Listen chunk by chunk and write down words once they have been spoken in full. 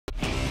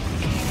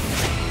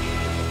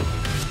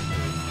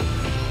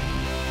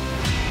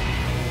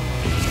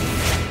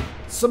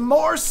some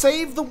more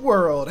Save the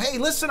World. Hey,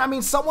 listen, I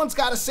mean, someone's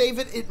got to save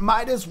it. It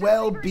might as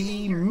well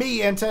be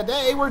me. And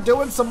today we're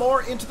doing some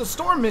more Into the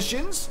Storm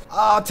missions.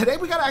 Today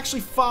we got to actually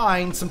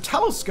find some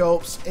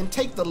telescopes and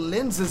take the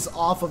lenses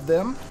off of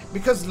them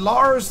because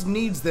Lars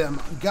needs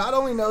them. God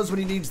only knows what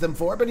he needs them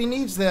for, but he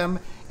needs them.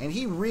 And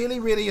he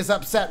really, really is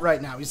upset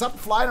right now. He's up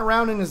flying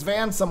around in his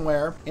van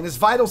somewhere, and his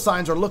vital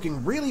signs are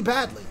looking really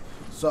badly.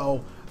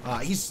 So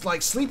he's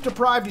like sleep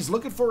deprived. He's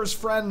looking for his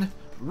friend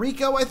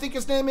Rico, I think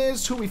his name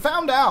is, who we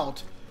found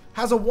out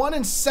has a 1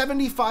 in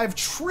 75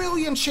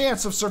 trillion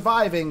chance of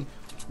surviving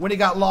when he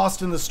got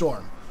lost in the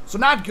storm. So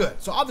not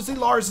good. So obviously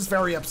Lars is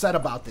very upset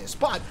about this,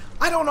 but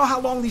I don't know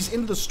how long these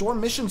Into the Storm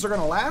missions are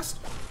gonna last.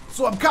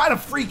 So I'm kind of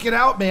freaking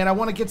out, man. I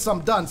want to get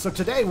some done. So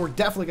today we're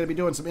definitely gonna be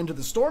doing some Into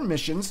the Storm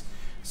missions.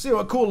 See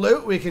what cool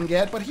loot we can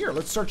get. But here,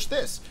 let's search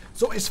this.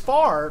 So as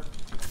far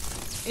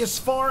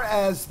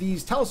as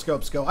these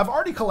telescopes go, I've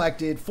already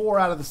collected 4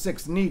 out of the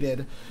 6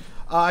 needed.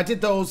 I did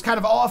those kind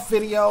of off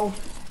video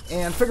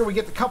and figure we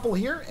get the couple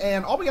here,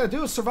 and all we gotta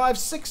do is survive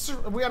 6.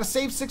 We gotta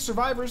save 6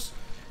 survivors,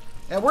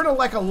 and we're in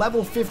like a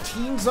level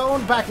 15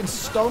 zone back in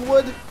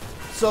Stonewood.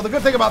 So the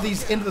good thing about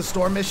these Into the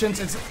Storm missions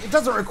is it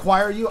doesn't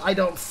require you, I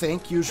don't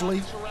think,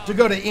 usually, to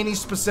go to any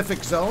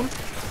specific zone.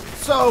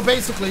 So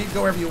basically, you can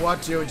go wherever you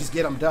want to and just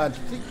get them done.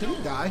 Did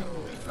he die?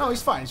 No,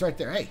 he's fine. He's right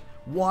there. Hey,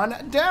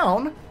 1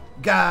 down,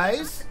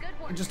 guys,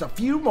 and just a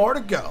few more to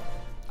go.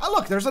 Oh,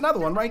 look, there's another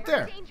one right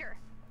there.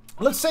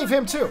 Let's save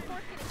him too.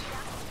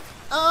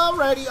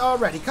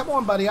 Alrighty. Come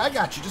on, buddy. I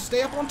got you. Just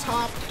stay up on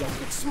top. Don't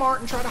get smart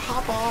and try to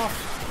hop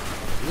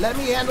off. Let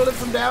me handle it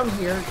from down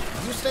here.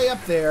 You stay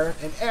up there,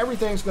 and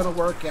everything's going to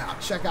work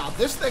out. Check out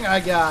this thing I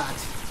got.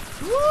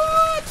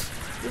 What?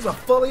 This is a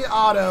fully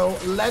auto,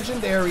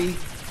 legendary,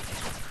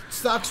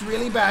 sucks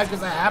really bad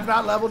because I have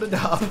not leveled it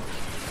up,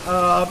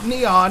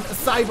 neon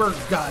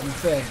cyber gun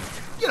thing.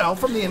 You know,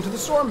 from the Into the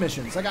Storm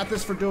missions. I got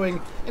this for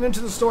doing an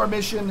Into the Storm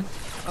mission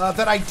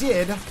that I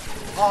did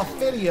off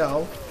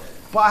video,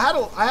 but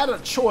I had a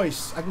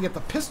choice. I can get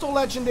the pistol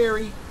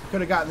legendary,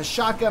 could have gotten the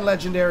shotgun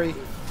legendary,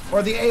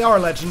 or the AR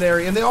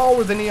legendary, and they all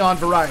were the neon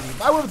variety.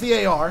 I went with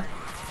the AR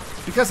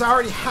because I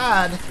already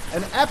had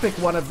an epic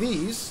one of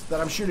these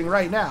that I'm shooting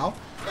right now,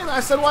 and I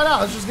said, why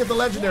not? Let's just get the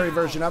legendary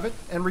version of it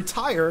and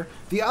retire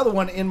the other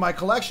one in my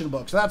collection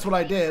book. So that's what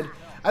I did.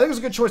 I think it was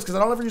a good choice because I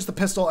don't ever use the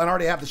pistol and I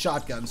already have the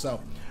shotgun,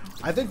 so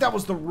I think that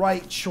was the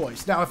right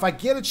choice. Now, if I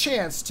get a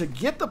chance to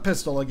get the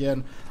pistol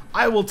again,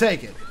 I will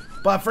take it.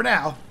 But for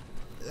now,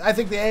 I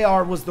think the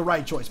AR was the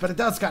right choice. But it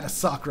does kind of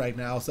suck right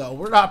now, so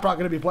we're not probably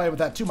going to be playing with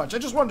that too much. I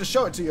just wanted to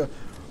show it to you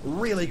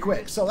really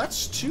quick. So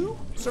that's 2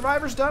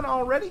 survivors done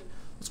already.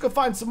 Let's go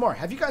find some more.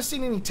 Have you guys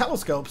seen any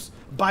telescopes,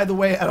 by the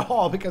way, at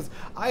all? Because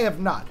I have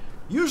not.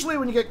 Usually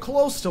when you get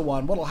close to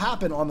one, what'll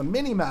happen on the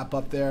mini-map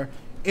up there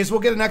is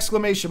we'll get an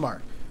exclamation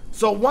mark.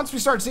 So once we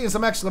start seeing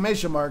some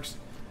exclamation marks,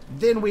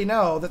 then we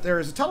know that there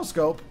is a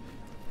telescope,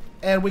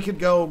 and we could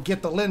go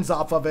get the lens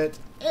off of it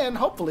and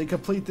hopefully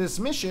complete this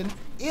mission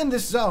in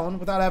this zone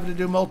without having to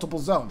do multiple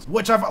zones.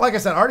 Which, like I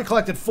said, I already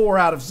collected 4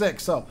 out of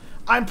 6, so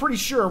I'm pretty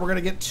sure we're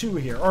gonna get 2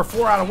 here, or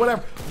 4 out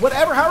of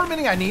however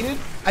many I needed.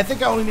 I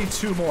think I only need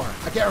 2 more.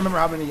 I can't remember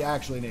how many I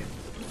actually need.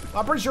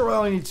 I'm pretty sure we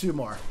only need 2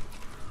 more.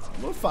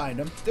 We'll find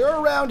them. They're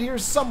around here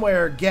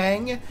somewhere,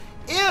 gang.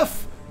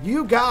 If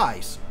you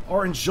guys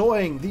are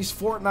enjoying these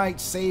Fortnite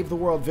Save the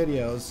World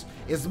videos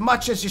as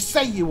much as you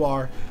say you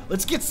are,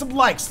 let's get some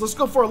likes. Let's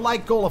go for a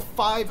like goal of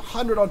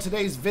 500 on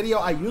today's video.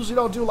 I usually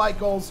don't do like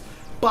goals,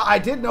 but I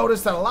did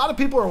notice that a lot of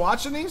people are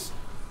watching these,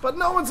 but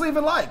no one's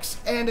leaving likes.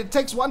 And it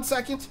takes 1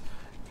 second,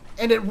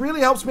 and it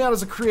really helps me out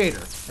as a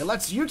creator. It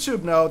lets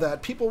YouTube know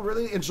that people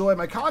really enjoy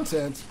my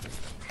content,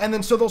 and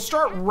then so they'll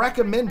start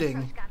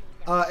recommending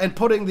and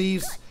putting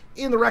these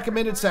in the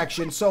recommended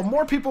section, so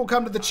more people will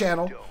come to the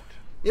channel.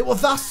 It will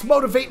thus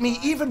motivate me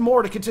even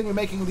more to continue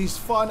making these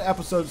fun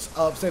episodes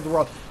of Save the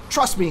World.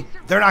 Trust me,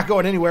 they're not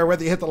going anywhere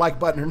whether you hit the like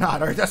button or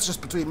not. Or that's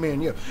just between me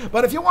and you.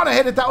 But if you want to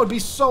hit it, that would be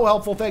so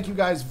helpful. Thank you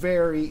guys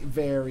very,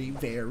 very,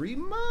 very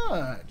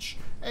much.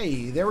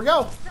 Hey, there we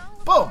go.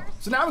 Boom.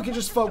 So now we can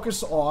just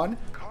focus on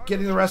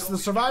getting the rest of the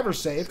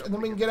survivors saved, and then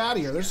we can get out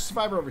of here. There's a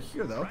survivor over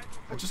here, though.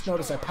 I just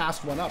noticed I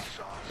passed one up.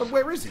 But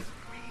where is he?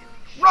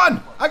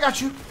 Run! I got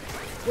you.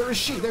 Where is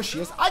she? There she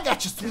is. I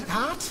got you,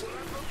 sweetheart.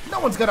 No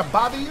one's going to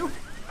bother you.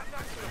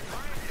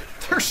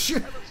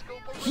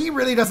 He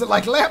really doesn't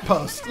like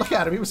lampposts. Look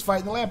at him. He was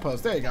fighting the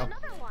lamppost. There you go.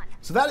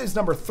 So that is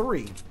number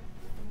 3.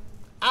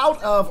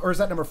 Out of, or is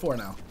that number 4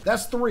 now?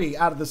 That's 3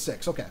 out of the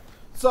 6. Okay.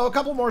 So a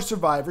couple more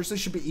survivors. They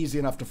should be easy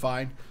enough to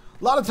find.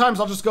 A lot of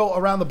times I'll just go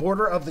around the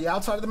border of the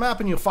outside of the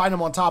map and you'll find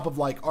them on top of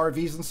like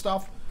RVs and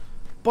stuff.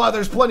 But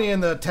there's plenty in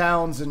the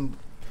towns and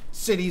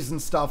cities and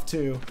stuff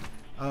too.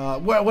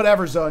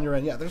 Whatever zone you're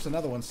in. Yeah, there's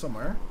another one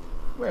somewhere.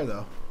 Where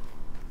though?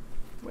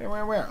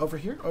 Where? Over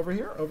here? Over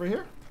here? Over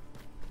here?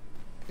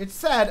 It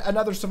said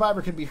another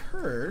survivor can be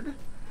heard,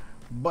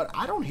 but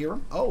I don't hear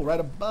him. Oh, right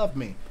above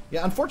me.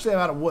 Yeah, unfortunately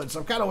I'm out of wood, so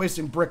I'm kind of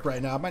wasting brick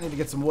right now. I might need to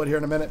get some wood here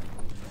in a minute,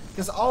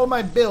 because all of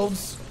my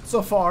builds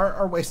so far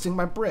are wasting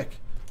my brick.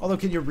 Although,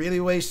 can you really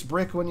waste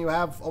brick when you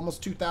have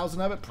almost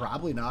 2,000 of it?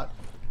 Probably not.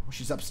 Oh,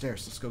 she's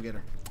upstairs. Let's go get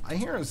her. I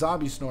hear a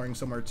zombie snoring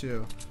somewhere,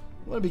 too.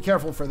 I want to be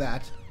careful for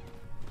that.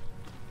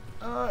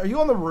 Are you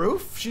on the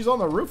roof? She's on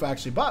the roof,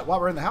 actually. But while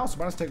we're in the house,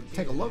 why don't we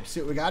take a look, see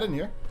what we got in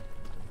here.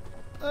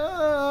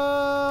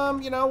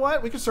 You know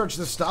what? We can search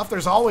this stuff.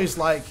 There's always,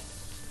 like,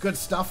 good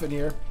stuff in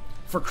here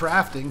for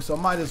crafting, so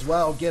might as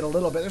well get a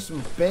little bit. There's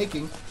some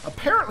baking.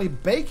 Apparently,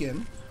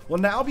 bacon will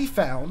now be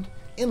found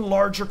in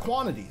larger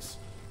quantities.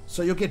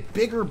 So you'll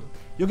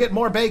get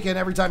more bacon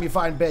every time you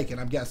find bacon,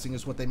 I'm guessing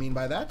is what they mean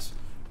by that.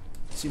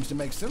 Seems to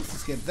make sense.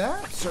 Let's get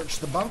that. Search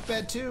the bunk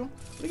bed, too.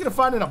 What are you going to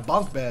find in a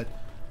bunk bed?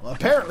 Well,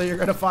 apparently you're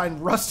going to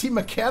find rusty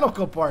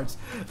mechanical parts.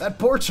 That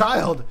poor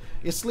child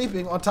is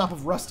sleeping on top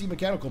of rusty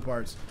mechanical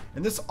parts.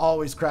 And this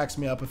always cracks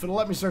me up. If it'll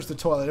let me search the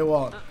toilet, it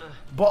won't.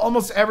 But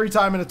almost every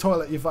time in a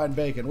toilet you find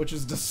bacon, which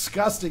is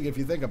disgusting if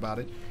you think about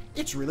it.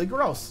 It's really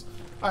gross.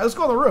 All right, let's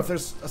go on the roof.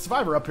 There's a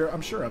survivor up here.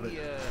 I'm sure of it.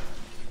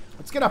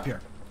 Let's get up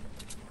here.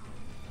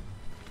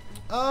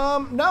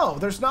 No,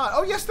 there's not.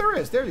 Oh, yes, there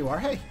is. There you are.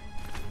 Hey.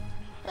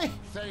 Hey.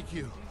 Thank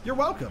you. You're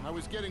welcome. I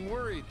was getting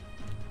worried.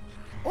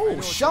 Oh,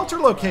 shelter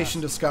location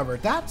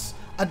discovered. That's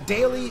a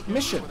daily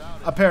mission,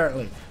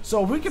 apparently.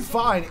 So if we can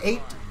find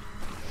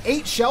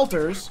eight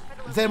shelters,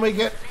 then we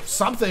get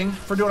something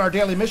for doing our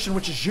daily mission,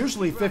 which is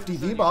usually 50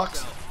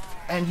 V-Bucks,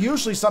 and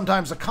usually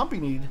sometimes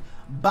accompanied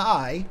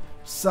by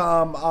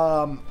some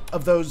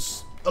of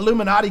those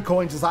Illuminati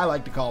coins, as I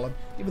like to call them,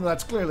 even though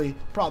that's clearly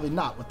probably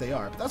not what they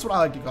are. But that's what I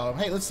like to call them.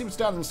 Hey, let's see what's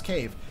down in this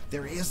cave.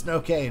 There is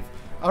no cave.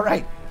 All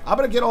right, I'm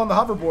going to get on the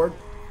hoverboard.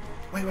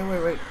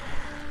 Wait.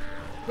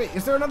 Wait,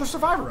 is there another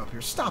survivor up here?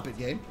 Stop it,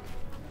 game.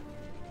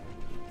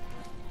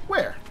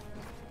 Where?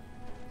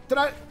 Did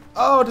I...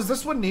 Oh, does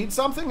this one need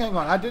something? Hang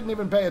on, I didn't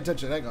even pay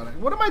attention. Hang on.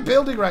 What am I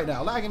building right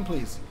now? Lagging,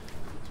 please.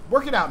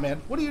 Work it out,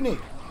 man. What do you need?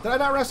 Did I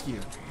not rescue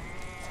you?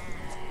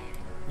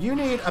 You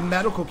need a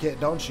medical kit,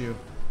 don't you?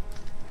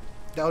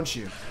 Don't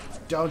you?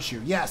 Don't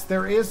you? Yes,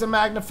 there is a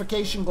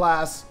magnification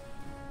glass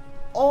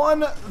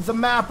on the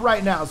map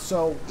right now.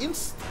 So,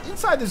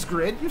 inside this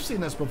grid, you've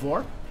seen this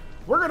before.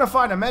 We're going to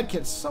find a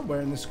medkit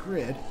somewhere in this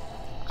grid.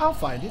 I'll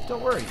find it,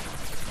 don't worry.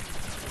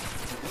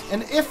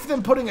 And if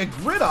then putting a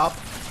grid up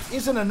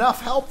isn't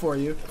enough help for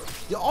you,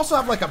 you also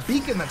have like a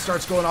beacon that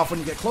starts going off when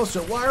you get close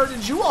to it. Where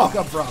did you all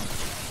come from?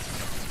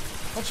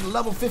 Bunch of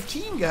level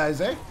 15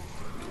 guys, eh?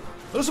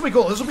 This will be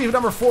cool. This will be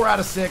number 4 out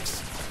of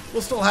 6.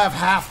 We'll still have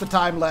half the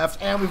time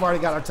left, and we've already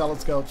got our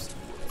telescopes.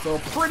 So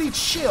pretty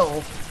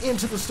chill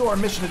Into the Storm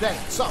mission today.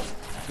 So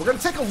we're going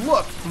to take a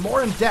look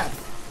more in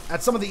depth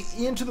at some of the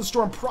Into the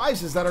Storm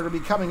prizes that are going to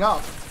be coming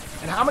up,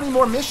 and how many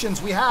more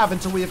missions we have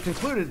until we have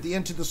concluded the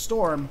Into the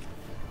Storm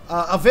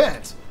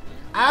event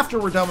after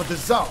we're done with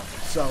this zone.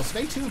 So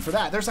stay tuned for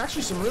that. There's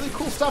actually some really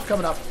cool stuff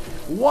coming up.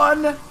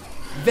 One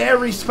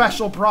very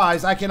special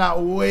prize I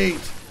cannot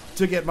wait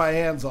to get my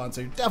hands on,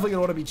 so you're definitely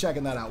going to want to be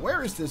checking that out.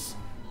 Where is this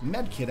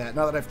med kit at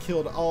now that I've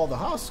killed all the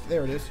husk?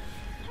 There it is.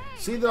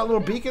 See that little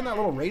beacon, that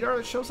little radar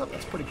that shows up?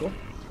 That's pretty cool.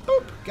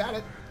 Boop, got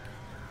it.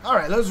 All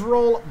right, let's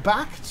roll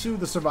back to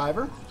the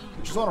survivor,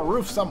 which is on a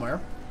roof somewhere.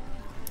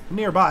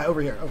 Nearby,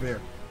 over here, over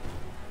here.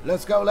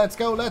 Let's go, let's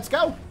go, let's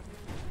go.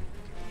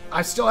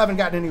 I still haven't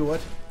gotten any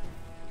wood.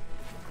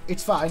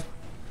 It's fine.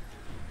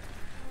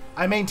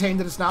 I maintain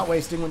that it's not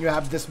wasting when you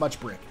have this much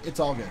brick. It's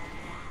all good.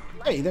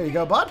 Hey, there you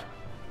go, bud.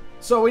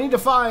 So we need to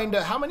find,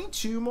 how many?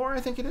 2 more,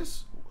 I think it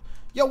is.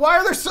 Yo, why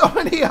are there so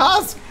many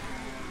husks?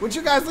 Would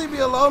you guys leave me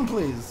alone,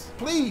 please?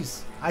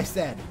 Please, I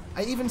said.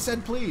 I even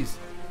said please.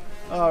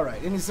 All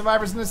right, any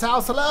survivors in this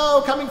house?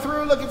 Hello, coming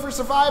through, looking for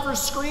survivors.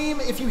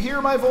 Scream if you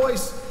hear my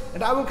voice,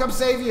 and I will come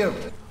save you.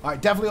 All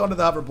right, definitely onto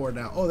the hoverboard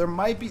now. Oh, there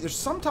might be, there's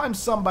sometimes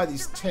some by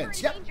these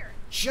tents. Yep,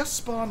 just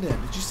spawned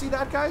in. Did you see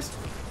that, guys?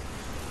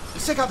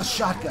 Let's take out the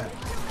shotgun.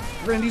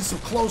 We're gonna need some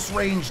close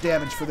range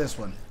damage for this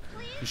one.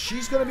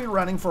 She's gonna be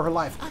running for her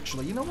life.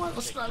 Actually, you know what?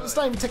 Let's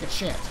not even take a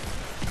chance.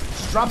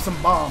 Just drop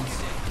some bombs.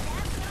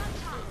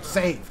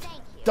 Saved.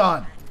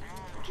 Done.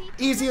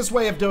 Easiest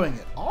way of doing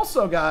it.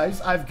 Also,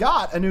 guys, I've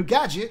got a new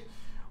gadget,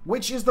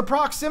 which is the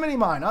proximity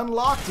mine.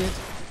 Unlocked it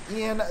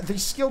in the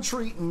skill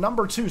tree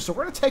number 2. So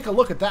we're going to take a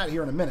look at that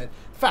here in a minute.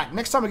 In fact,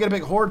 next time we get a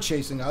big horde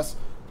chasing us,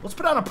 let's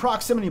put on a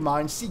proximity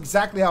mine, see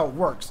exactly how it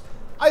works.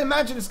 I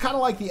imagine it's kind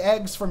of like the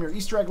eggs from your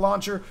Easter egg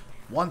launcher.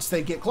 Once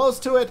they get close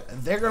to it,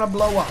 they're going to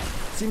blow up.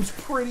 Seems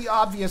pretty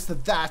obvious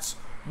that that's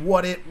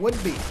what it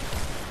would be.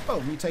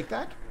 Oh, you take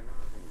that?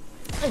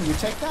 And you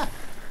take that.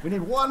 We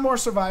need one more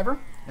survivor,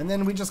 and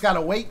then we just got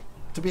to wait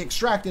to be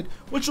extracted,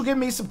 which will give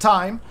me some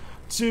time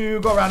to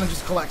go around and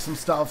just collect some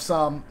stuff,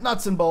 some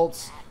nuts and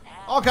bolts,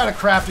 all kind of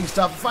crafting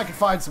stuff. If I could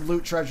find some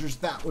loot treasures,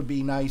 that would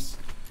be nice.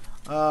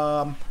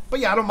 But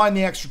yeah, I don't mind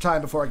the extra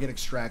time before I get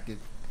extracted.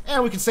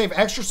 And we can save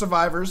extra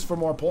survivors for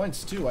more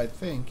points too, I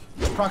think.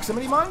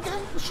 Proximity mine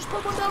gang? Let's just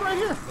put one down right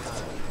here.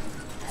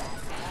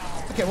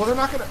 Okay, well they're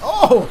not gonna,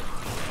 oh!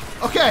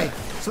 Okay,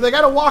 so they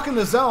gotta walk in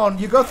the zone.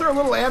 You go through a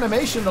little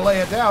animation to lay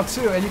it down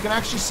too, and you can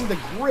actually see the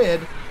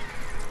grid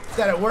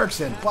that it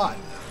works in. But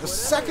the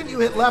second you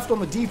hit left on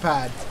the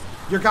D-pad,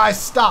 your guy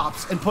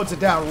stops and puts it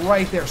down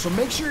right there. So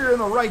make sure you're in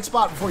the right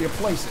spot before you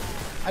place it.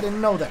 I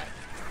didn't know that.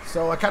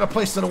 So I kind of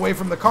placed it away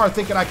from the car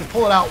thinking I could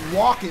pull it out,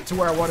 walk it to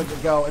where I wanted to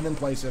go, and then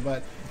place it.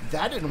 But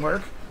that didn't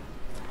work.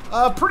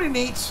 Pretty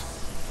neat.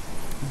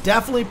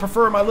 Definitely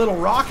prefer my little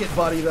rocket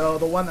buddy, though.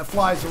 The one that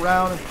flies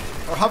around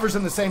or hovers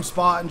in the same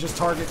spot and just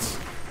targets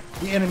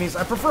the enemies.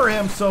 I prefer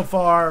him so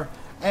far.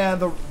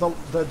 And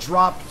the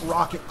drop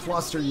rocket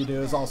cluster you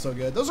do is also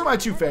good. Those are my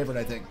two favorite,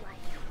 I think.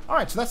 All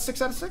right, so that's 6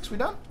 out of 6. We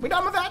done? We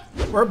done with that?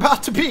 We're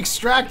about to be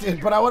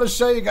extracted, but I want to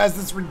show you guys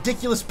this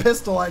ridiculous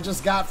pistol I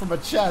just got from a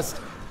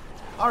chest.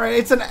 All right,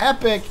 it's an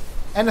epic,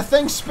 and the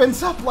thing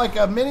spins up like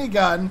a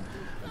minigun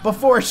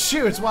before it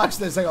shoots. Watch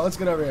this. Hang on, let's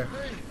get over here.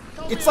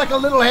 It's like a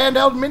little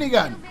handheld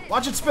minigun.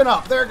 Watch it spin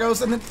up. There it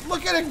goes. And then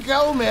look at it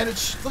go, man.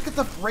 Look at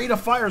the rate of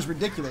fire is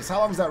ridiculous. How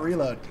long does that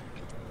reload?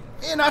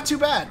 Eh, not too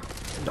bad.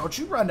 Don't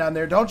you run down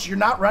there. You're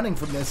not running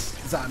from this,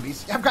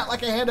 zombies. I've got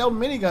like a handheld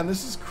minigun.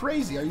 This is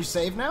crazy. Are you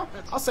saved now?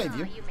 I'll save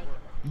you.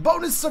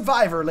 Bonus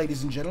survivor,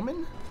 ladies and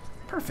gentlemen.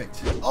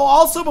 Perfect. Oh,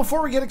 also,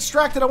 before we get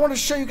extracted, I want to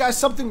show you guys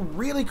something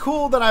really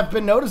cool that I've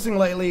been noticing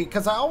lately,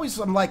 because I always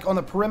am like on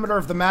the perimeter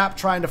of the map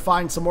trying to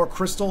find some more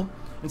crystal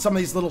in some of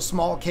these little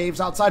small caves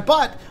outside.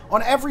 But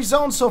on every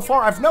zone so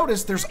far, I've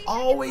noticed there's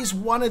always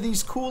one of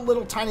these cool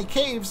little tiny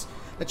caves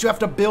that you have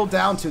to build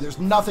down to. There's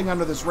nothing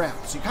under this ramp.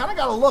 So you kind of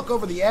got to look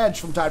over the edge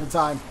from time to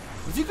time.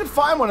 If you could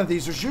find one of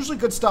these, there's usually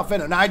good stuff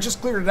in it. Now, I just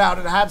cleared it out.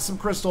 It had some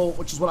crystal,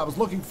 which is what I was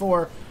looking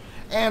for,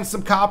 and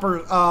some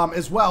copper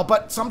as well.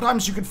 But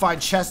sometimes you can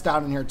find chests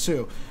down in here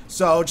too.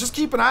 So just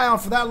keep an eye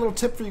out for that little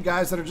tip for you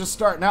guys that are just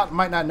starting out and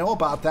might not know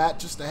about that.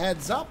 Just a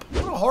heads up.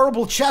 What a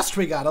horrible chest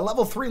we got. A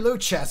level 3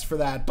 loot chest for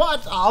that.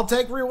 But I'll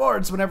take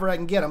rewards whenever I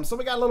can get them. So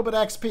we got a little bit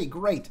of XP.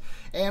 Great.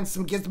 And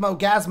some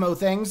gizmo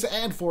things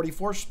and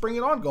 44 Spring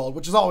It On gold,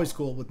 which is always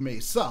cool with me.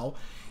 So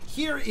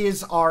here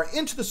is our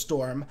Into the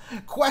Storm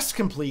quest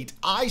complete.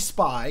 I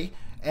Spy.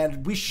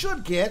 And we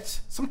should get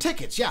some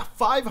tickets. Yeah,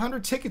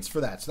 500 tickets for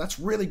that. So that's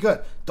really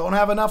good. Don't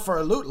have enough for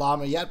a loot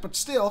llama yet, but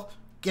still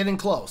getting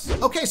close.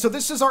 Okay, so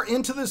this is our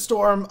Into the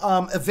Storm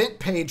event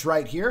page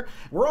right here.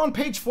 We're on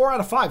page 4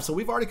 out of 5. So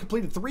we've already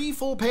completed 3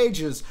 full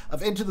pages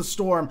of Into the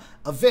Storm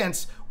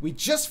events. We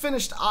just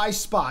finished I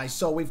Spy.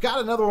 So we've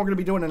got another one we're going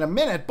to be doing in a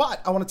minute.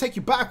 But I want to take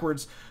you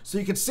backwards so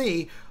you can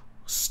see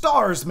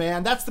stars,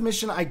 man. That's the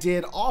mission I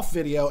did off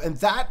video, and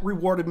that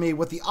rewarded me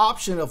with the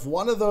option of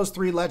one of those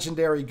 3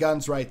 legendary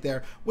guns right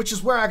there, which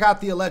is where I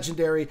got the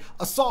legendary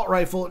assault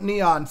rifle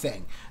neon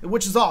thing,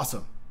 which is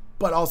awesome,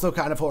 but also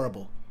kind of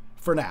horrible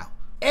for now.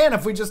 And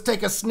if we just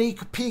take a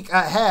sneak peek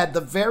ahead,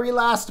 the very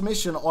last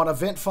mission on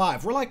Event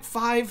 5, we're like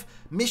 5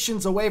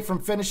 missions away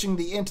from finishing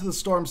the Into the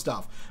Storm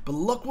stuff. But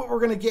look what we're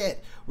going to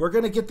get. We're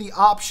going to get the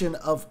option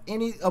of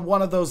any of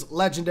one of those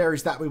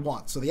legendaries that we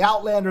want. So the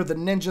Outlander, the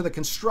Ninja, the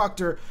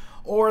Constructor,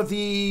 or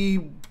the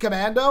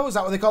Commando. Is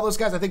that what they call those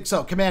guys? I think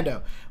so,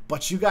 Commando.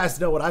 But you guys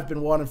know what I've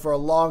been wanting for a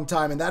long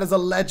time, and that is a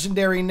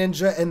legendary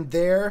ninja, and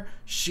there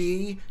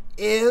she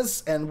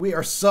is, and we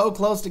are so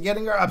close to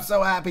getting her. I'm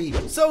so happy.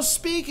 So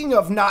speaking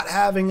of not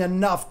having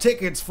enough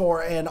tickets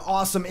for an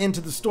awesome Into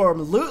the Storm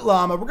loot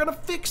llama, we're gonna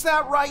fix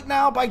that right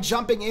now by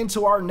jumping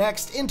into our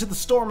next Into the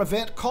Storm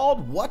event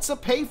called What's a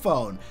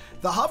Payphone?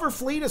 The hover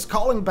fleet is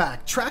calling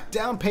back. Track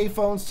down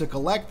payphones to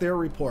collect their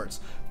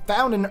reports.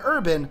 Found in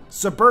urban,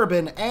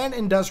 suburban, and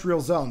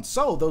industrial zones.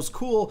 So those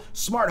cool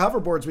smart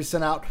hoverboards we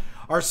sent out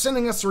are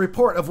sending us a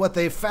report of what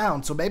they've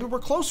found. So maybe we're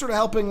closer to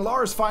helping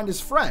Lars find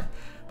his friend.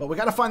 But we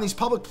got to find these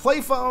public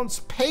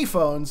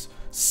payphones,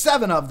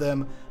 7 of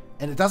them,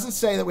 and it doesn't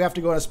say that we have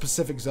to go in a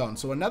specific zone.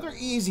 So another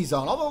easy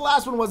zone. Although the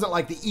last one wasn't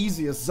like the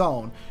easiest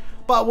zone,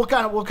 but we'll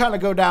kind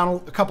of go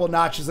down a couple of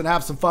notches and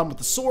have some fun with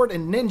the sword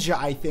and ninja,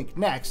 I think,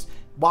 next,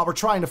 while we're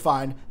trying to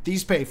find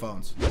these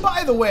payphones.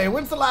 By the way,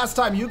 when's the last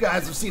time you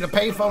guys have seen a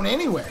payphone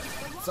anywhere?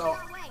 So,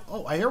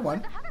 oh, I hear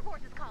one.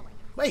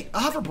 Wait, a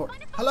hoverboard.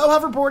 Hello,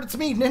 hoverboard. It's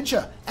me,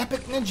 Ninja. Epic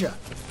Ninja.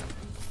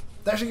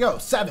 There she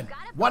goes. 7.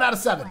 1 out of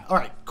 7. All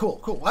right,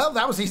 cool. Well,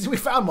 that was easy. We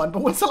found one.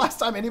 But when's the last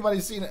time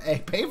anybody's seen a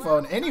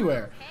payphone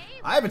anywhere?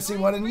 I haven't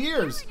seen one in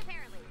years.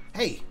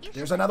 Hey,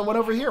 there's another one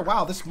over here.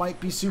 Wow, this might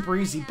be super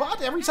easy.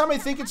 But every time I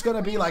think it's going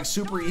to be like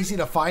super easy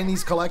to find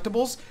these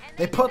collectibles,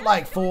 they put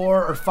like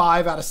 4 or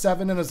 5 out of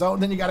 7 in a zone.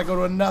 Then you got to go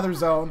to another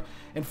zone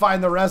and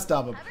find the rest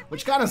of them,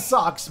 which kind of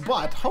sucks.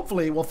 But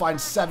hopefully we'll find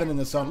 7 in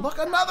this zone. Look,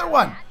 another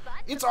one.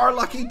 It's our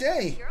lucky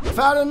day.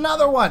 Found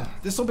another one.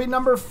 This will be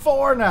number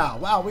 4 now.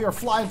 Wow, we are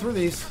flying through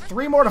these.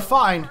 3 more to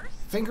find.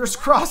 Fingers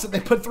crossed that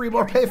they put 3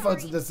 more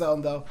payphones in this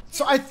zone, though.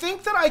 So I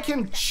think that I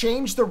can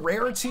change the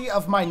rarity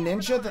of my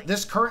ninja,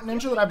 this current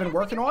ninja that I've been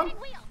working on,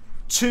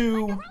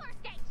 to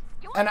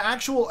an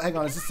actual... Hang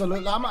on, is this a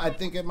loot llama? I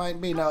think it might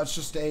be. No, it's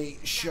just a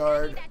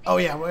shard. Oh,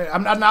 yeah, wait,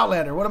 I'm not an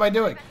outlander. What am I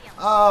doing?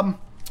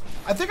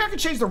 I think I could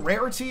change the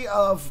rarity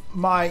of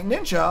my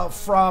ninja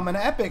from an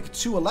epic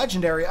to a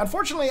legendary.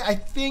 Unfortunately, I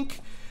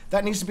think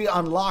that needs to be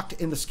unlocked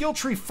in the skill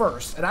tree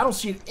first, and I don't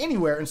see it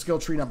anywhere in skill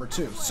tree number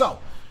 2. So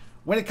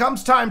when it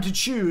comes time to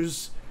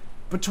choose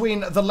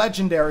between the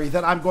legendary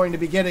that I'm going to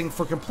be getting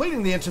for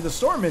completing the Into the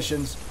Storm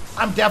missions,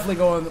 I'm definitely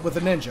going with the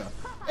ninja.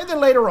 And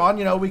then later on,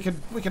 you know, we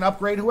can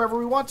upgrade whoever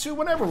we want to,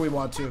 whenever we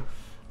want to.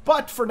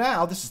 But for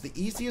now, this is the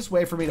easiest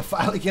way for me to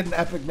finally get an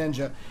epic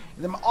ninja.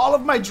 And then all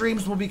of my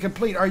dreams will be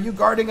complete. Are you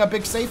guarding a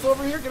big safe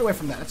over here? Get away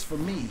from that. That's for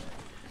me.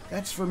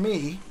 That's for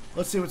me.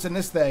 Let's see what's in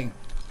this thing.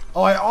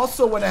 Oh, I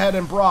also went ahead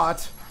and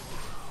brought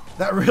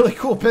that really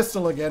cool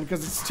pistol again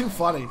because it's too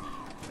funny.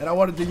 And I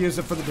wanted to use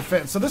it for the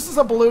defense. So this is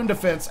a balloon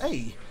defense.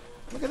 Hey,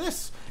 look at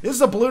this. This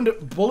is a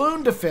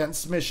balloon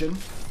defense mission,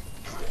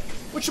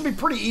 which should be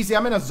pretty easy.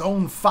 I'm in a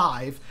zone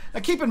 5. Now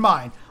keep in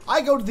mind,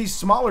 I go to these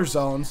smaller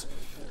zones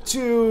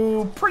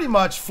to pretty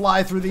much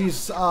fly through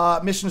these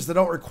missions that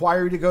don't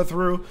require you to go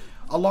through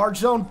a large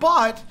zone.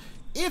 But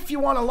if you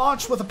want to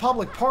launch with a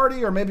public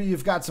party, or maybe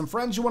you've got some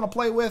friends you want to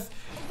play with,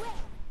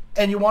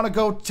 and you want to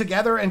go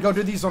together and go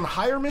do these on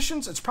higher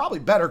missions, it's probably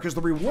better because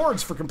the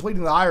rewards for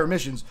completing the higher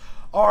missions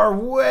are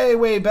way,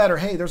 way better.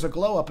 Hey, there's a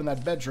glow up in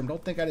that bedroom.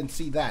 Don't think I didn't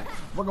see that.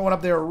 We're going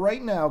up there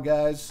right now,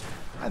 guys.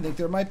 I think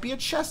there might be a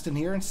chest in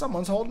here and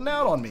someone's holding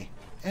out on me.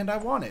 And I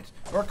want it.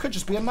 Or it could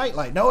just be a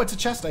nightlight. No, it's a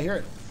chest. I hear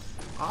it.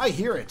 I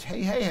hear it.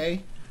 Hey, hey,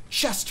 hey.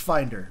 Chest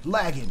finder.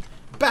 Lagging.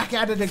 Back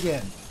at it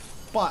again.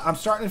 But I'm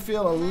starting to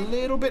feel a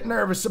little bit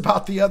nervous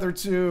about the other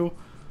 2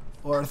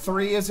 or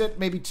 3, is it?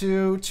 Maybe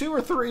 2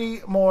 or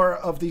 3 more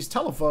of these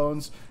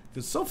telephones.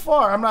 Because so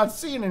far, I'm not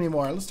seeing any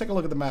more. Let's take a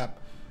look at the map.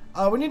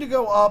 We need to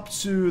go up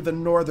to the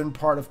northern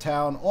part of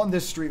town on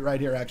this street right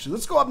here, actually.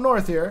 Let's go up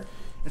north here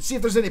and see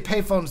if there's any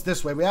payphones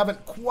this way. We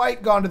haven't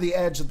quite gone to the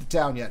edge of the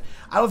town yet.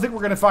 I don't think we're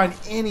going to find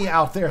any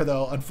out there,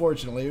 though,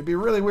 unfortunately. It would be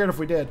really weird if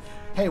we did.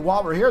 Hey,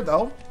 while we're here,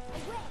 though,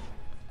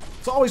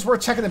 it's always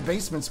worth checking the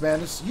basements, man.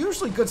 There's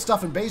usually good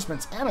stuff in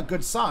basements, and a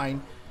good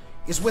sign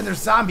is when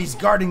there's zombies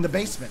guarding the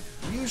basement.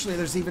 Usually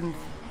there's even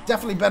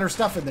definitely better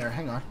stuff in there.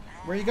 Hang on.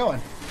 Where are you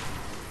going?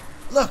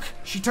 Look,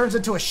 she turns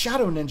into a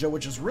shadow ninja,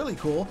 which is really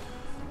cool.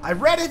 I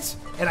read it,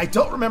 and I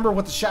don't remember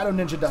what the shadow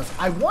ninja does.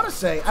 I want to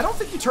say, I don't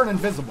think you turn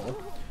invisible.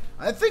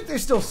 I think they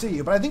still see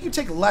you, but I think you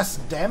take less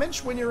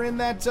damage when you're in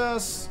that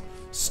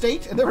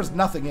state, and there was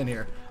nothing in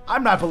here.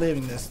 I'm not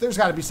believing this. There's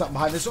got to be something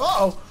behind this.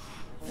 Uh-oh.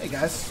 Hey,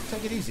 guys,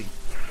 take it easy.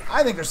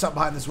 I think there's something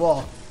behind this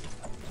wall.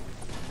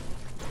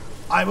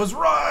 I was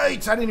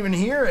right. I didn't even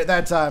hear it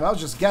that time. I was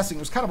just guessing. It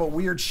was kind of a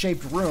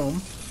weird-shaped room.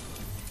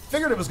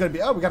 Figured it was going to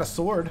be... Oh, we got a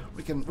sword.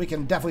 We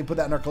can definitely put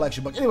that in our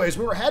collection book. Anyways,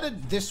 we were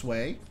headed this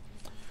way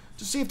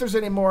to see if there's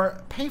any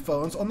more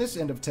payphones on this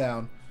end of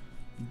town.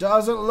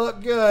 Doesn't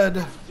look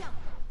good.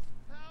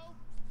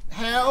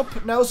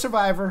 Help! No,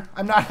 survivor.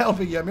 I'm not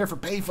helping you. I'm here for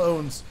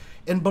payphones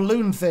and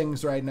balloon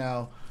things right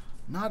now.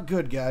 Not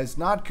good, guys.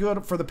 Not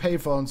good for the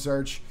payphone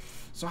search.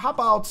 So how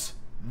about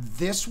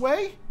this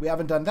way? We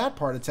haven't done that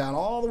part of town.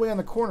 All the way on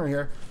the corner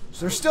here. So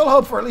there's still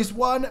hope for at least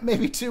 1,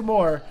 maybe 2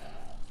 more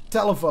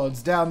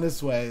telephones down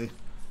this way.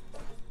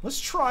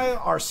 Let's try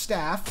our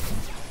staff.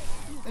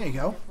 There you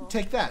go.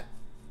 Take that.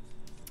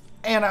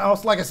 And I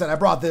also, like I said, I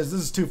brought this.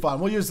 This is too fun.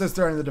 We'll use this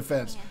during the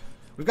defense.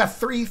 We've got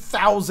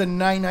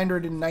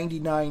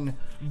 3,999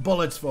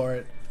 bullets for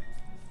it.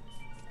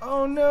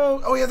 Oh,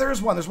 no. Oh, yeah, there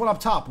is one. There's one up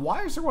top.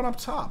 Why is there one up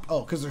top?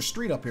 Oh, because there's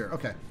street up here.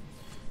 Okay.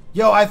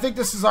 Yo, I think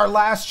this is our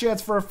last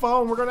chance for a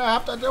phone. We're going to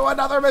have to do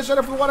another mission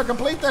if we want to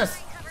complete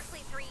this.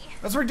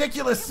 That's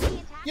ridiculous.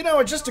 You know,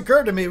 it just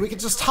occurred to me we could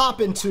just hop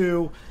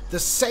into the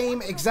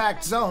same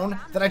exact zone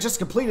that I just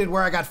completed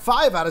where I got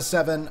 5 out of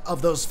 7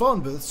 of those phone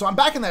booths. So I'm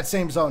back in that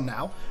same zone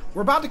now.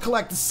 We're about to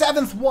collect the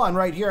 7th one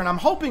right here, and I'm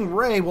hoping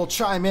Ray will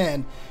chime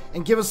in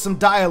and give us some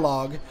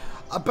dialogue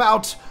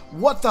about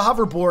what the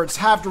hoverboards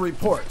have to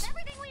report.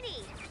 Everything we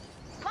need.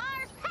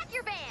 Cars, pack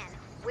your van.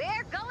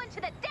 We're going to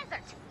the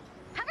desert.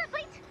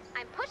 Hoverfleet,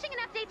 I'm pushing an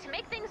update to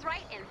make things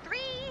right in 3,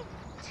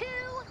 2,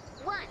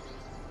 1.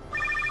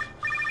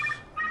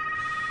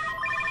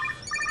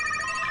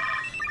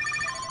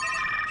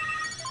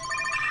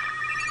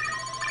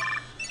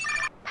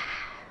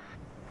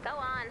 Go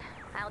on.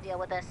 I'll deal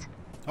with this.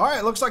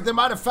 Alright, looks like they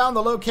might have found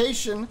the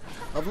location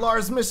of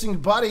Lara's missing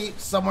buddy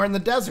somewhere in the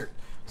desert.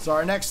 So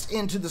our next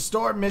Into the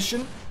Storm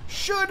mission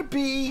should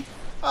be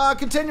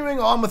continuing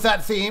on with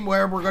that theme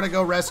where we're going to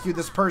go rescue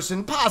this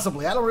person,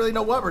 possibly. I don't really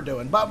know what we're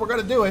doing, but we're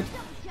going to do it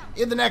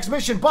in the next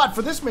mission. But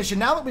for this mission,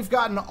 now that we've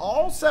gotten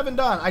all 7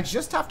 done, I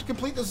just have to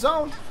complete the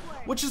zone,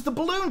 which is the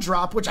balloon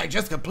drop, which I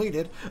just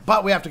completed,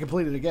 but we have to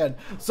complete it again.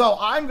 So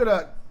I'm going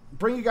to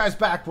bring you guys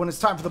back when it's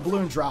time for the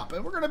balloon drop,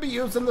 and we're going to be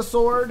using the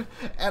sword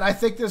and I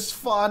think this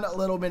fun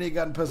little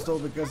minigun pistol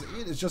because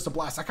it is just a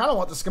blast. I kind of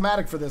want the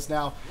schematic for this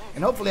now,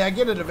 and hopefully I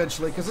get it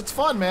eventually because it's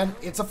fun, man.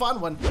 It's a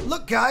fun one.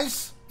 Look,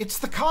 guys, it's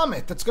the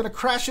comet that's going to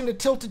crash into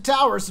Tilted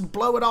Towers and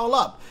blow it all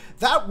up.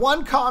 That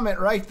one comment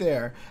right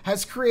there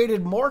has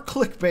created more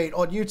clickbait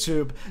on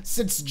YouTube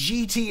since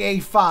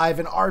GTA 5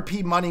 and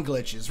RP money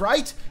glitches,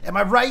 right? Am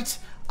I right?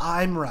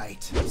 I'm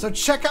right. So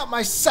check out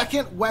my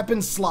second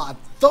weapon slot.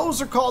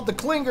 Those are called the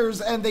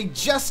clingers, and they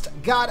just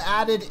got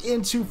added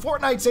into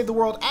Fortnite Save the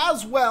World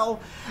as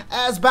well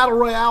as Battle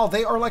Royale.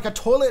 They are like a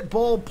toilet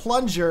bowl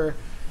plunger,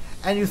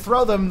 and you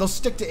throw them, they'll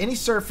stick to any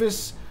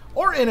surface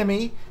or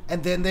enemy,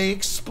 and then they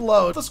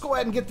explode. Let's go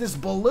ahead and get this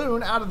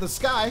balloon out of the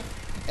sky,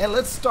 and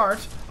let's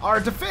start our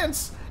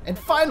defense, and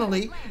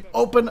finally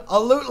open a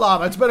loot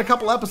llama. It's been a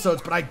couple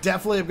episodes, but I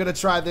definitely am going to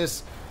try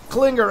this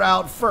clinger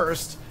out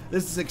first.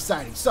 This is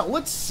exciting. So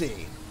let's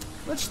see.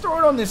 Let's throw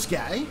it on this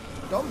guy.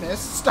 Don't miss.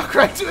 Stuck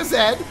right to his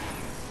head.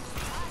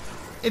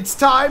 It's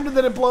timed, and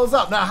then it blows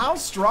up. Now, how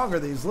strong are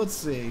these? Let's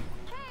see.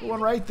 Put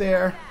one right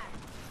there.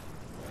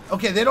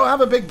 Okay, they don't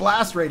have a big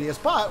blast radius,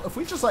 but if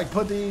we just like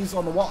put these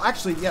on the wall,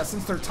 actually, yeah,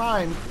 since they're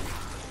timed,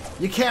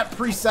 you can't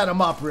preset them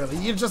up really.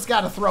 You just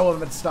got to throw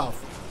them at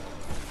stuff.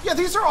 Yeah,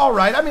 these are all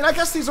right. I mean, I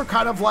guess these are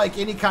kind of like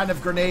any kind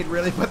of grenade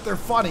really, but they're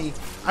funny.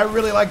 I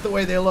really like the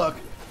way they look.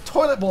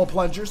 Toilet bowl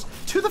plungers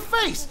to the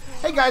face.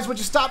 Hey guys, would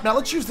you stop? Now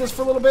let's use this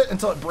for a little bit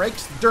until it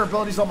breaks.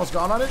 Durability's almost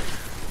gone on it.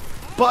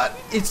 But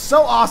it's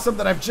so awesome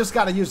that I've just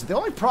got to use it. The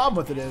only problem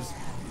with it is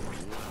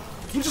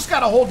you just got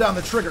to hold down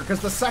the trigger,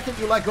 because the second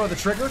you let go of the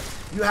trigger,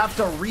 you have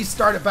to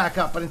restart it back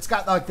up. And it's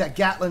got like that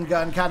Gatling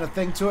gun kind of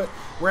thing to it,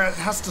 where it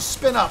has to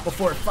spin up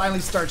before it finally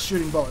starts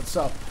shooting bullets.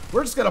 So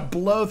we're just going to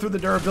blow through the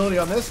durability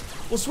on this.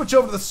 We'll switch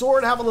over to the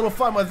sword, have a little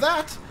fun with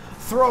that.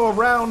 Throw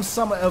around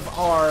some of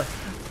our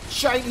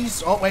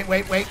Chinese, oh,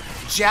 wait,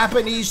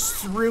 Japanese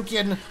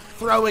Shuriken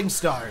throwing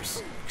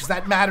stars, because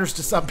that matters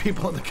to some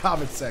people in the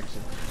comment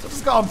section. So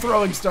just call them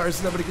throwing stars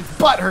so nobody gets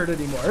butthurt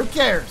anymore. Who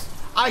cares?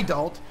 I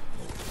don't.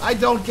 I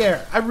don't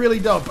care. I really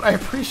don't, but I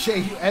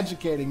appreciate you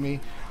educating me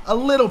a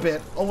little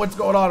bit on what's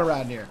going on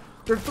around here.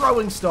 They're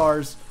throwing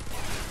stars,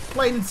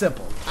 plain and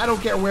simple. I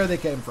don't care where they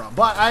came from,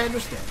 but I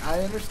understand.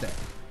 I understand.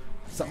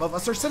 Some of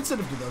us are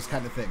sensitive to those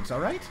kind of things, all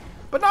right?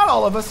 But not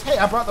all of us. Hey,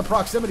 I brought the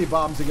proximity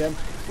bombs again.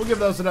 We'll give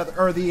those another,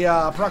 or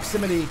the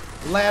proximity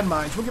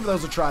landmines. We'll give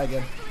those a try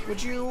again.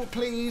 Would you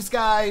please,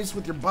 guys,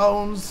 with your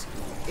bones?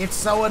 It's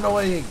so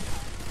annoying.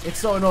 It's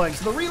so annoying.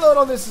 So the reload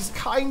on this is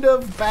kind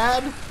of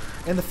bad,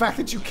 and the fact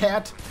that you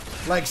can't,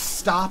 like,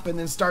 stop and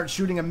then start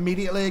shooting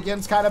immediately again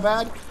is kind of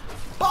bad.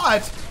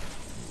 But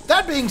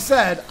that being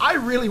said, I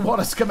really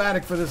want a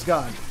schematic for this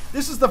gun.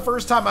 This is the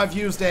first time I've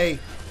used a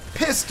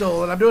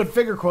pistol, and I'm doing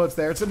finger quotes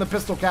there. It's in the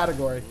pistol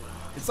category.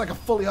 It's like a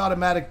fully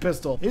automatic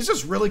pistol. It's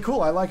just really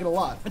cool. I like it a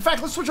lot. In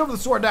fact, let's switch over to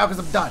the sword now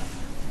because I'm done.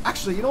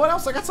 Actually, you know what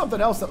else? I got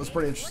something else that was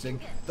pretty interesting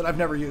that I've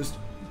never used.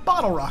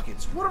 Bottle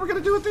rockets. What are we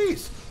going to do with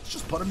these? Let's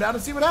just put them down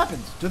and see what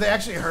happens. Do they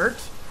actually hurt?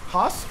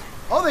 Husk?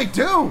 Oh, they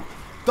do.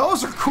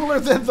 Those are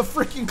cooler than the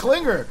freaking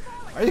clinger.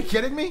 Are you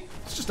kidding me?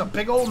 It's just a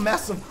big old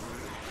mess of...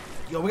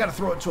 Yo, we got to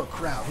throw it to a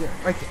crowd. Here,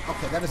 right there.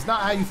 Okay, that is not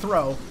how you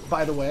throw,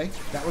 by the way.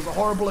 That was a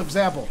horrible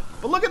example.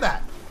 But look at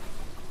that.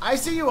 I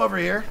see you over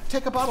here.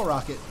 Take a bottle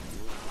rocket.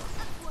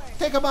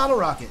 Take a bottle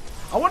rocket.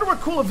 I wonder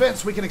what cool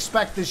events we can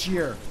expect this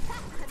year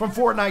from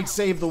Fortnite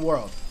Save the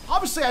World.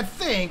 Obviously, I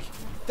think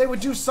they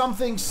would do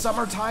something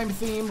summertime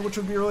themed, which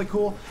would be really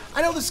cool.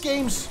 I know this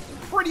game's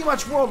pretty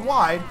much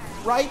worldwide,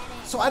 right?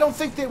 So I don't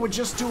think they would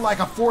just do like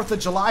a 4th of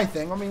July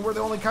thing. I mean, we're the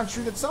only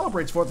country that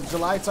celebrates 4th of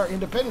July. It's our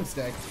Independence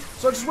Day.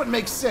 So it just wouldn't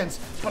make sense.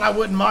 But I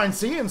wouldn't mind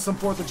seeing some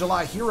 4th of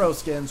July hero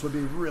skins. Would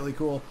be really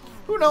cool.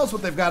 Who knows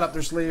what they've got up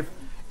their sleeve.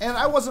 And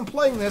I wasn't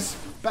playing this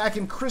back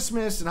in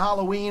Christmas and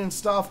Halloween and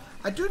stuff.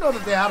 I do know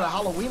that they had a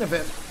Halloween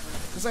event,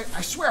 because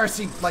I swear I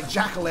see like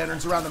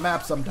jack-o'-lanterns around the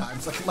map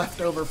sometimes, like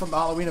left over from the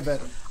Halloween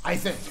event, I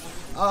think.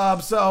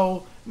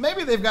 So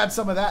maybe they've got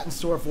some of that in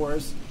store for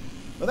us.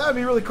 But that would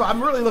be really cool.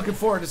 I'm really looking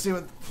forward to see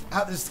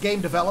how this game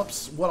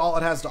develops, what all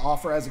it has to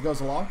offer as it goes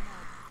along.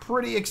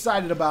 Pretty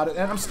excited about it,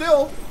 and I'm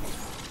still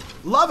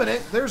loving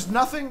it. There's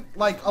nothing,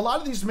 like, a lot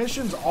of these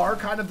missions are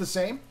kind of the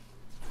same.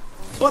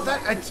 But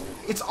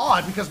it's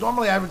odd, because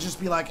normally I would just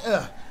be like,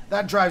 ugh,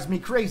 that drives me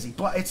crazy.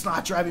 But it's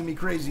not driving me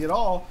crazy at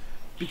all,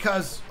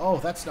 because, oh,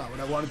 that's not what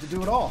I wanted to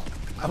do at all.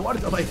 I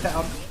wanted to lay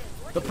down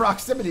the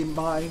proximity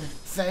mine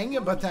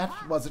thing, but that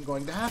wasn't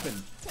going to happen.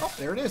 Oh,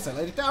 there it is. I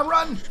laid it down.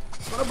 Run!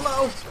 It's going to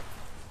blow.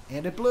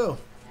 And it blew. All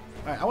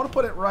right, I want to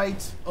put it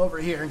right over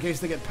here in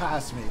case they get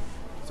past me.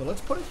 So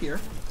let's put it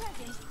here.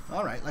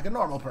 All right, like a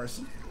normal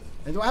person.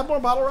 And do I have more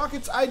bottle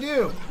rockets? I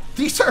do.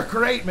 These are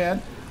great, man.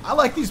 I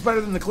like these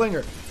better than the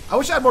clinger. I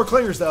wish I had more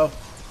clingers, though.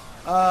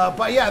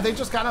 But yeah, they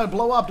just kind of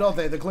blow up, don't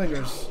they, the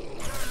clingers?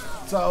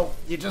 So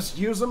you just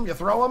use them, you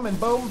throw them, and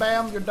boom,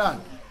 bam, you're done.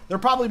 They're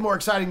probably more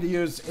exciting to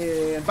use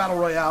in Battle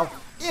Royale,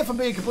 if I'm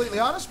being completely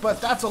honest,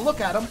 but that's a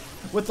look at them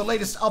with the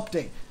latest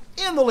update.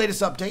 In the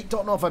latest update,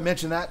 don't know if I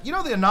mentioned that, you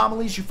know the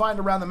anomalies you find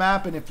around the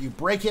map, and if you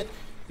break it,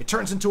 it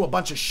turns into a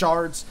bunch of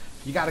shards.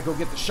 You got to go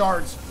get the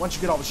shards. Once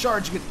you get all the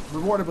shards, you get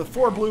rewarded with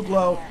 4 blue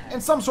glow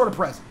and some sort of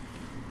present.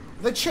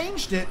 They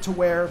changed it to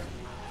where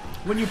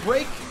when you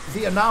break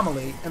the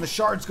anomaly and the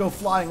shards go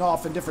flying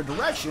off in different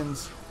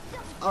directions,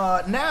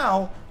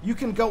 now you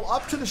can go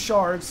up to the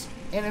shards,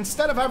 and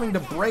instead of having to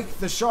break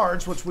the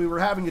shards, which we were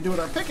having to do with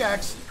our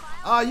pickaxe,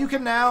 you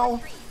can now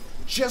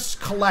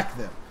just collect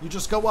them. You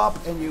just go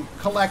up and you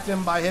collect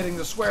them by hitting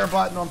the square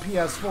button on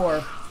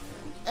PS4,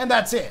 and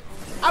that's it.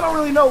 I don't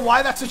really know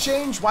why that's a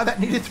change, why that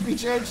needed to be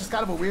changed. It's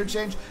kind of a weird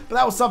change, but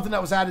that was something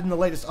that was added in the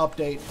latest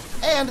update.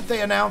 And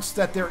they announced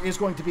that there is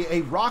going to be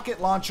a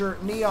rocket launcher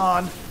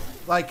neon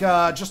Like,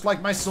 just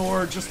like my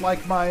sword, just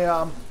like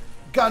my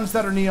guns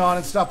that are neon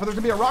and stuff. But there's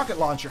going to be a rocket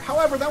launcher.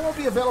 However, that won't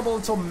be available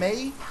until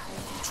May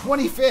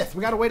 25th.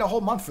 We got to wait a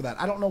whole month for that.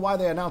 I don't know why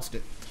they announced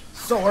it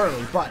so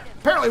early, but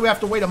apparently we have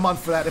to wait a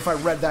month for that if I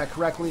read that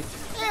correctly.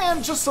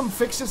 And just some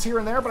fixes here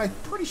and there, but I'm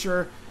pretty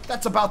sure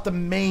that's about the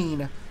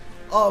main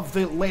of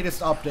the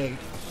latest update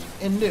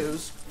in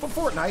news for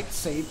Fortnite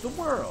Save the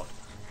World.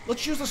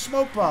 Let's use a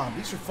smoke bomb.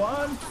 These are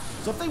fun.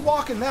 So if they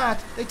walk in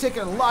that, they take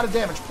a lot of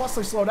damage, plus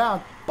they slow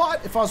down.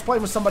 But if I was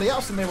playing with somebody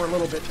else and they were a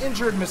little bit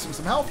injured, missing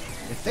some health,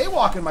 if they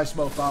walk in my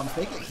smoke bombs,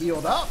 they get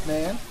healed up,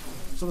 man.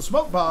 So the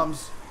smoke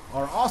bombs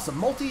are awesome.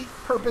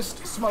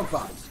 Multi-purposed smoke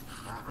bombs.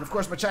 And of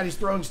course, my Chinese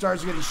throwing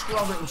stars are getting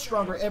stronger and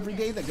stronger every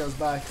day that goes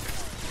by.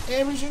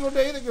 Every single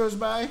day that goes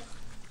by.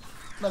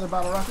 Another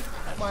bottle rocket.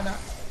 Why not?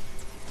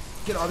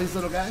 Get all these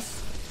little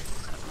guys.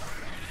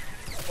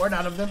 Or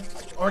none of them.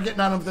 Or get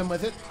none of them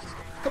with it.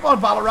 Come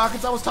on, bottle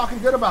rockets. I was talking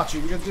good about you.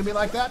 You're going to do me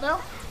like that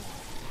now?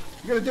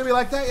 You're going to do me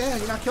like that? Yeah,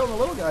 you're not killing the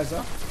little guys,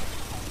 huh?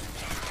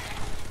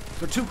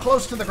 They're too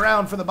close to the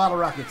ground for the bottle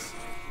rockets.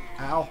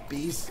 Ow,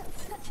 bees.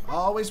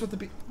 Always with the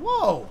bee.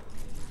 Whoa.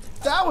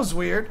 That was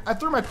weird. I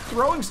threw my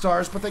throwing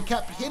stars, but they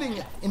kept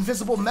hitting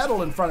invisible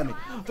metal in front of me.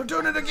 They're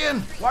doing it again.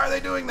 Why are they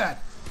doing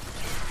that?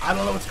 I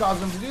don't know what's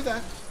causing them to do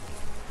that.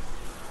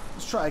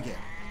 Let's try again.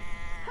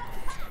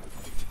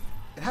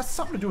 It has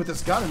something to do with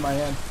this gun in my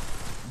hand.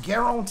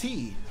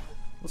 Guarantee.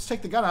 Let's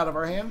take the gun out of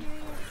our hand.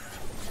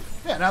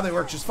 Yeah, now they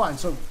work just fine.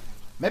 So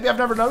maybe I've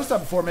never noticed that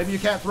before. Maybe you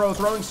can't throw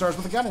throwing stars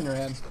with a gun in your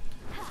hand.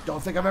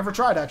 Don't think I've ever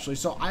tried, actually,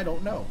 so I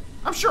don't know.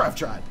 I'm sure I've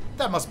tried.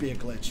 That must be a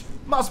glitch.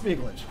 Must be a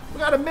glitch. We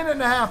got a minute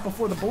and a half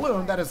before the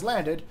balloon that has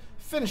landed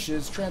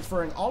finishes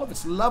transferring all of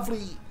its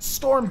lovely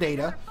storm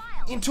data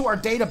into our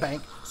data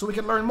bank so we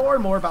can learn more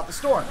and more about the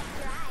storm.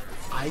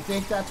 I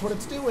think that's what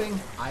it's doing.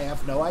 I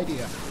have no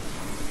idea.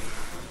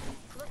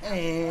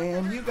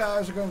 And you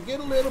guys are going to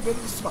get a little bit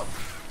of the smoke.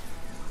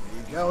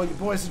 There you go. You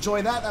boys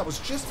enjoy that. That was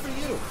just for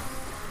you.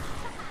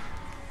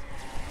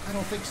 I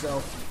don't think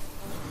so.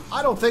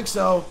 I don't think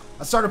so.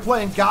 I started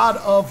playing God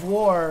of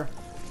War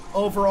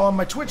over on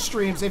my Twitch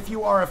streams. If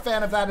you are a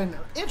fan of that and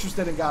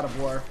interested in God of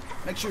War,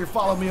 make sure you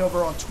follow me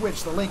over on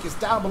Twitch. The link is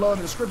down below in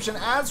the description,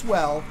 as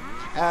well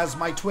as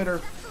my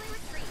Twitter.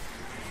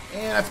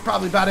 And that's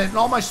probably about it. And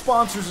all my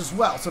sponsors as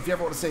well. So if you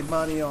ever want to save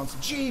money on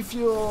some G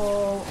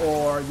Fuel,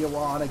 or you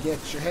want to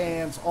get your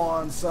hands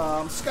on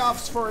some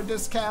scuffs for a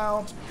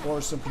discount,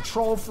 or some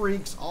Control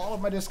Freaks, all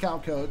of my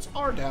discount codes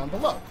are down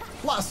below.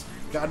 Plus,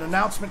 got an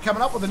announcement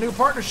coming up with a new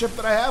partnership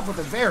that I have with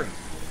a very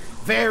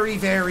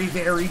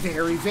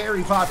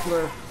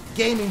popular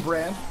gaming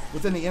brand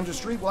within the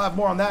industry. We'll have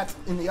more on that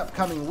in the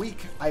upcoming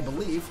week, I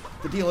believe.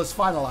 The deal is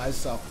finalized,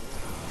 so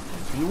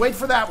you wait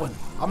for that one.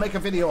 I'll make a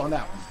video on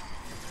that one.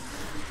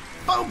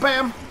 Boom,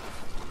 bam.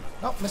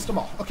 Oh, missed them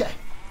all. Okay.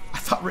 I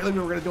thought really we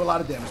were going to do a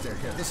lot of damage there.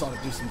 Here, this ought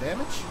to do some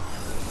damage.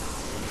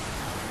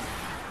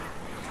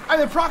 I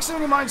mean,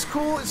 proximity mine's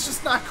cool. It's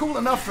just not cool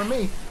enough for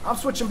me. I'm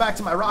switching back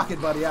to my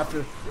rocket buddy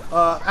after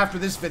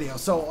this video.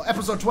 So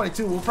episode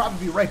 22, we'll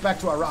probably be right back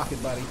to our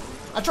rocket buddy.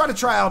 I try to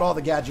try out all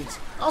the gadgets.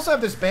 I also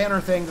have this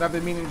banner thing that I've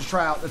been meaning to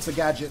try out. It's a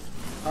gadget,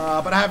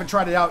 but I haven't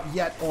tried it out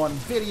yet on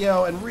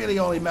video, and really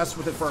only messed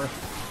with it for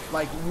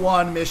like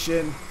one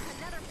mission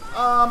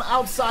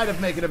outside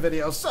of making a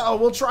video. So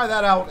we'll try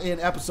that out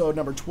in episode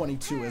number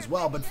 22 as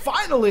well. But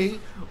finally,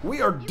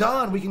 we are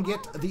done. We can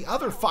get the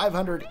other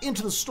 500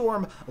 Into the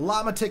Storm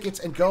llama tickets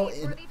and go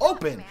and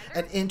open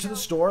an Into the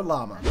Store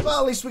llama.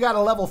 Well, at least we got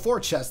a level 4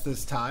 chest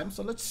this time.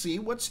 So let's see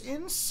what's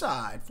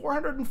inside.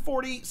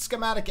 440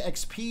 schematic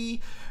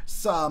XP,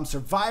 some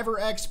survivor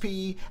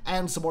XP,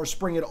 and some more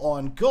Spring It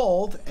On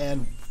gold.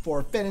 And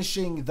for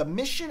finishing the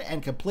mission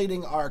and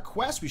completing our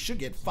quest, we should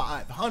get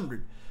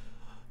 500.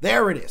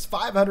 There it is,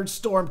 500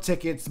 storm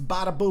tickets,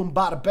 bada boom,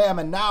 bada bam,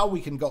 and now we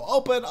can go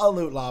open a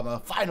loot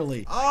llama,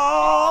 finally.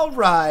 All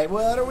right,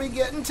 what are we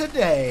getting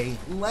today?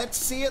 Let's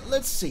see it,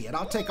 let's see it.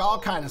 I'll take all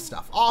kind of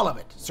stuff, all of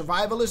it.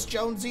 Survivalist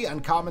Jonesy,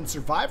 Uncommon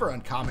Survivor,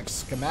 Uncommon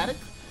Schematic.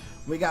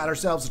 We got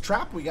ourselves a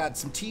trap, we got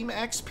some Team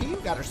XP,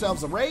 we got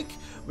ourselves a rake,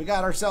 we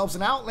got ourselves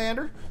an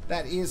Outlander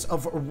that is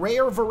of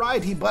rare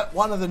variety, but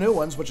one of the new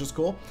ones, which is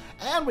cool.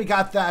 And we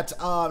got that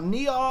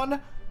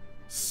Neon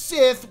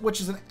Sith, which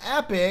is an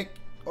epic,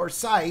 or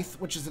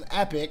Scythe, which is an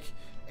epic,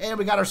 and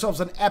we got ourselves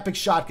an epic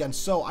shotgun.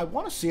 So I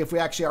want to see if we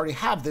actually already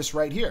have this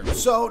right here.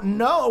 So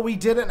no, we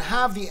didn't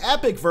have the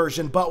epic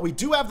version, but we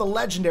do have the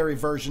legendary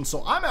version.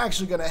 So I'm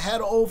actually going to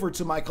head over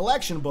to my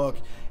collection book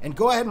and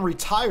go ahead and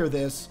retire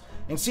this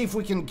and see if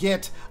we can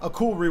get a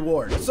cool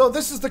reward. So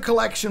this is the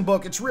collection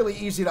book. It's really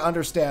easy to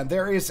understand.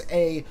 There is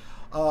a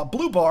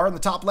blue bar in the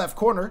top left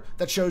corner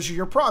that shows you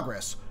your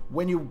progress.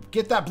 When you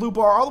get that blue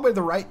bar all the way to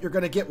the right, you're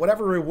going to get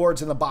whatever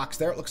rewards in the box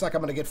there. It looks like I'm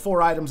going to get 4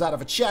 items out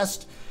of a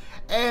chest.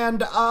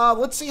 And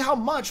let's see how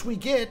much we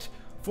get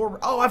for...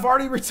 Oh, I've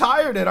already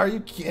retired it. Are you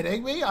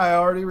kidding me? I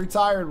already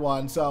retired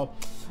one. So,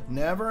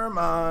 never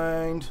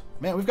mind.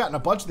 Man, we've gotten a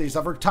bunch of these.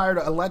 I've retired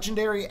a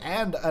legendary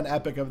and an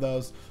epic of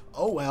those.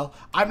 Oh well.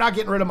 I'm not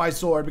getting rid of my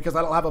sword because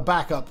I don't have a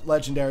backup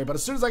legendary, but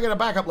as soon as I get a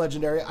backup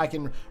legendary, I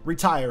can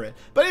retire it.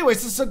 But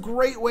anyways, this is a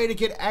great way to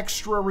get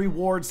extra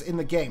rewards in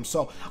the game.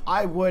 So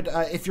I would,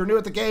 if you're new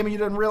at the game and you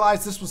didn't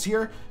realize this was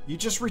here, you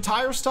just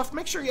retire stuff.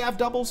 Make sure you have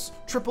doubles,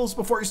 triples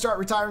before you start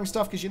retiring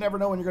stuff because you never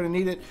know when you're going to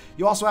need it.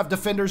 You also have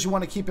defenders you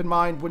want to keep in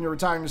mind when you're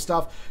retiring the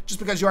stuff. Just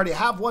because you already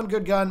have one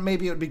good gun,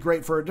 maybe it would be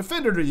great for a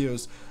defender to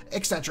use,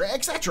 etc.,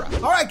 etc.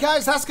 All right,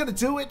 guys, that's going to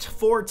do it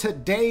for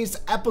today's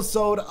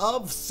episode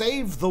of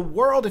Save the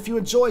World. If you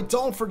enjoyed,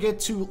 don't forget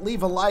to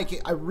leave a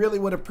like. I really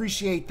would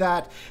appreciate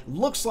that.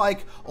 Looks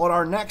like on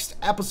our next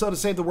episode of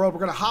Save the World, we're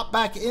going to hop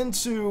back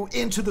into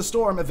the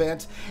Storm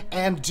event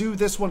and do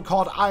this one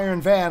called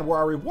Iron Van, where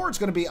our reward's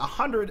going to be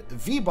 100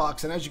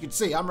 V-Bucks. And as you can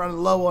see, I'm running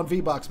low on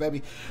V-Bucks,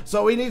 baby.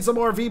 So we need some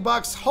more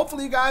V-Bucks.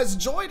 Hopefully you guys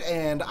enjoyed,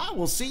 and I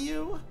will see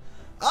you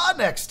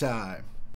next time.